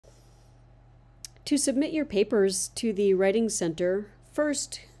To submit your papers to the Writing Center,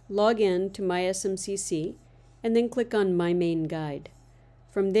 first log in to MySMCC and then click on My Main Guide.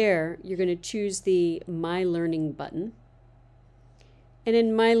 From there, you're going to choose the My Learning button. And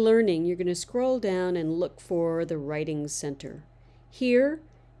in My Learning, you're going to scroll down and look for the Writing Center. Here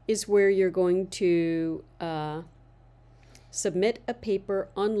is where you're going to submit a paper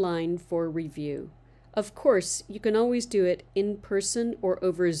online for review. Of course, you can always do it in person or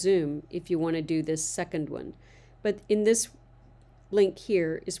over Zoom if you want to do this second one. But in this link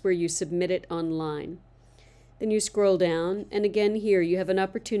here is where you submit it online. Then you scroll down, and again here you have an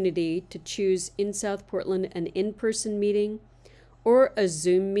opportunity to choose in South Portland an in-person meeting or a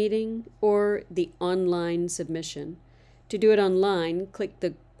Zoom meeting or the online submission. To do it online, click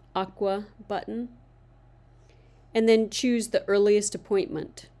the Aqua button and then choose the earliest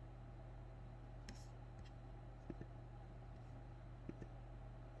appointment.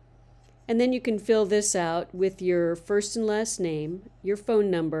 And then you can fill this out with your first and last name, your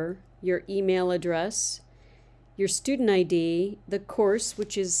phone number, your email address, your student ID, the course,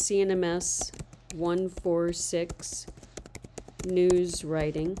 which is CNMS 146, News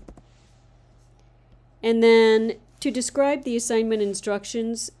Writing. And then to describe the assignment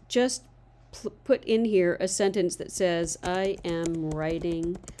instructions, just put in here a sentence that says, I am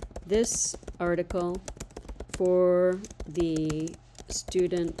writing this article for the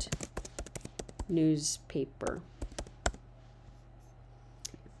student newspaper.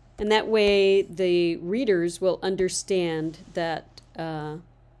 And that way the readers will understand that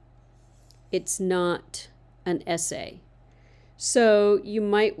it's not an essay. So you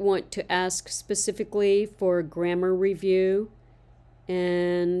might want to ask specifically for grammar review,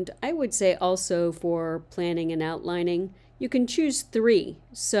 and I would say also for planning and outlining. You can choose 3.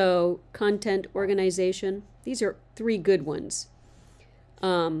 So content organization, these are 3 good ones.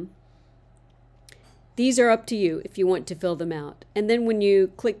 These are up to you if you want to fill them out. And then when you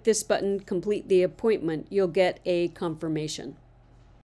click this button, complete the appointment, you'll get a confirmation.